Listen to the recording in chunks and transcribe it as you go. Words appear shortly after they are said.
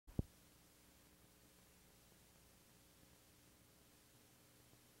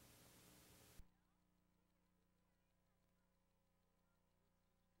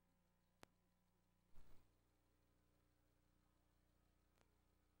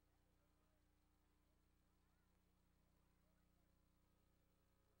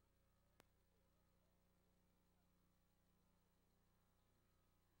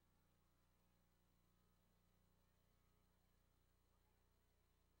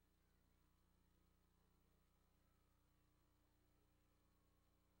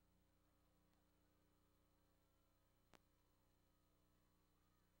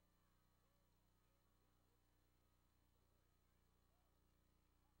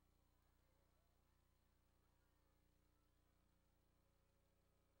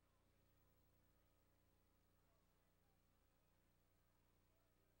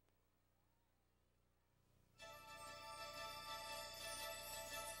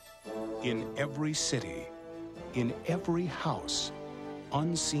In every city, in every house,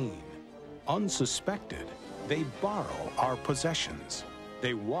 unseen, unsuspected, they borrow our possessions.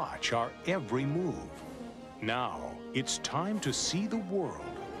 They watch our every move. Now, it's time to see the world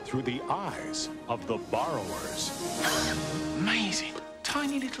through the eyes of the borrowers. Amazing.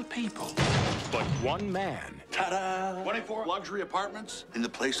 Tiny little people. But one man... Ta-da! 24 luxury apartments in the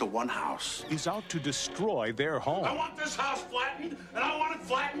place of one house. ...is out to destroy their home. I want this house flattened, and I want it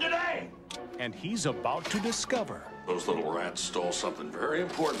flattened today! And he's about to discover... Those little rats stole something very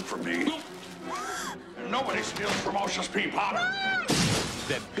important from me. And nobody steals from Osha's Pea Potter.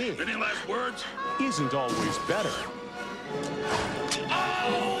 ...that big... Any last words? ...isn't always better.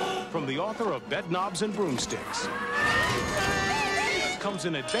 Oh! From the author of Bedknobs and Broomsticks... comes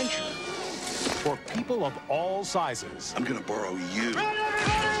an adventure for people of all sizes. I'm gonna borrow you.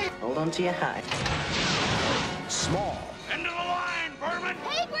 Hold on to your hat. Small. End of the line, Berman!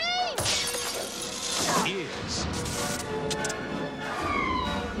 Hey, Green! Is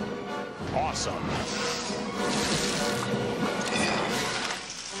awesome.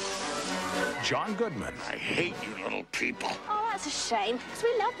 John Goodman. I hate you little people. Oh, that's a shame, because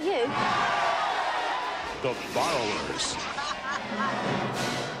we love you. The Borrowers.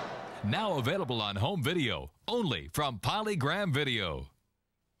 Now available on home video, only from Polygram Video.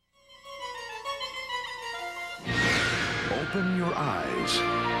 Open your eyes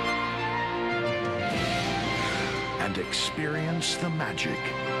and experience the magic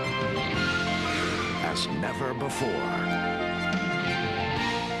as never before.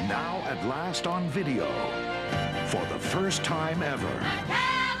 Now at last on video, for the first time ever,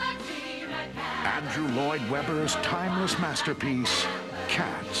 Andrew Lloyd Webber's timeless masterpiece,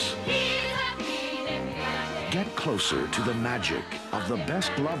 Cats. Get closer to the magic of the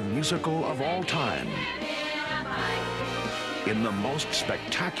best-loved musical of all time in the most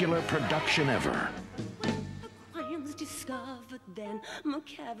spectacular production ever. Crimes discovered then, my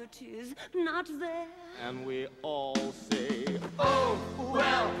cavity's not there. And we all say, oh,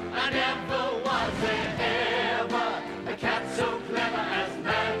 well, I never was there ever. A cat so clever as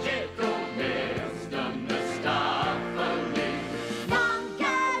magical Mr. Mistopheles.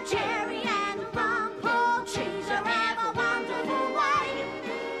 Funky Jerry and the Funk Trees are ever wonderful way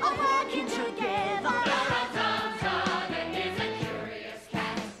of working together. Dum-dum-dum, is a curious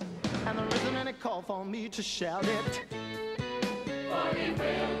cat. and the rhythm and it called for me to shout it. For he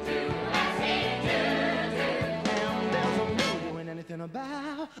will do as he did. And there's no knowing anything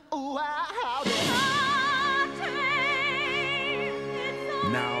about, oh, how did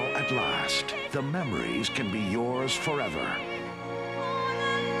Now, at last, the memories can be yours forever.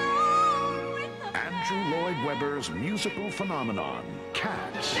 Andrew Lloyd Webber's musical phenomenon,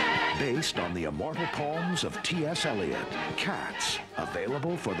 Cats, based on the immortal poems of T.S. Eliot. Cats,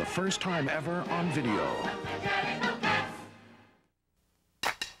 available for the first time ever on video.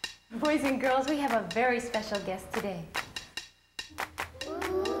 Boys and girls, we have a very special guest today.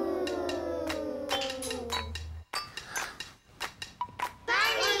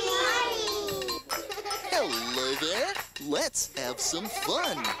 Hello there. Let's have some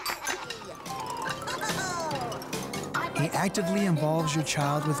fun. He actively involves your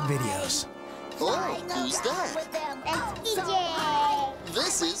child with videos. Oh, who's that? It's EJ.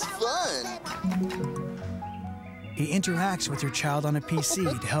 This is fun. He interacts with your child on a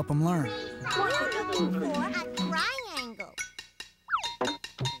PC to help him learn. We're looking for a triangle.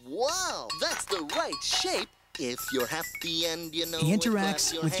 Wow, that's the right shape. If you're happy and you know He it,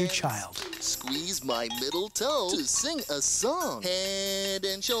 interacts clap with your hands. child. Squeeze my middle toe to sing a song. Head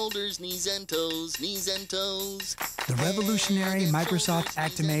and shoulders, knees and toes, knees and toes. The revolutionary Microsoft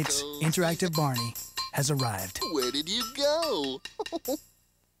Actimates Interactive Barney has arrived. Where did you go?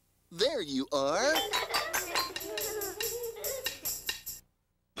 There you are.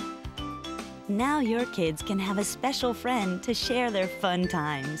 Now your kids can have a special friend to share their fun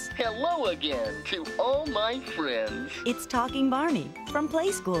times. Hello again to all my friends. It's Talking Barney from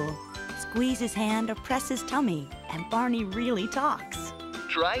Play School. Squeeze his hand or press his tummy, and Barney really talks.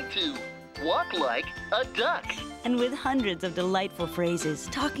 Try to walk like a duck. And with hundreds of delightful phrases,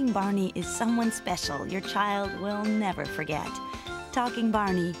 Talking Barney is someone special your child will never forget. Talking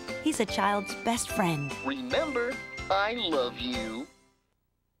Barney, he's a child's best friend. Remember, I love you.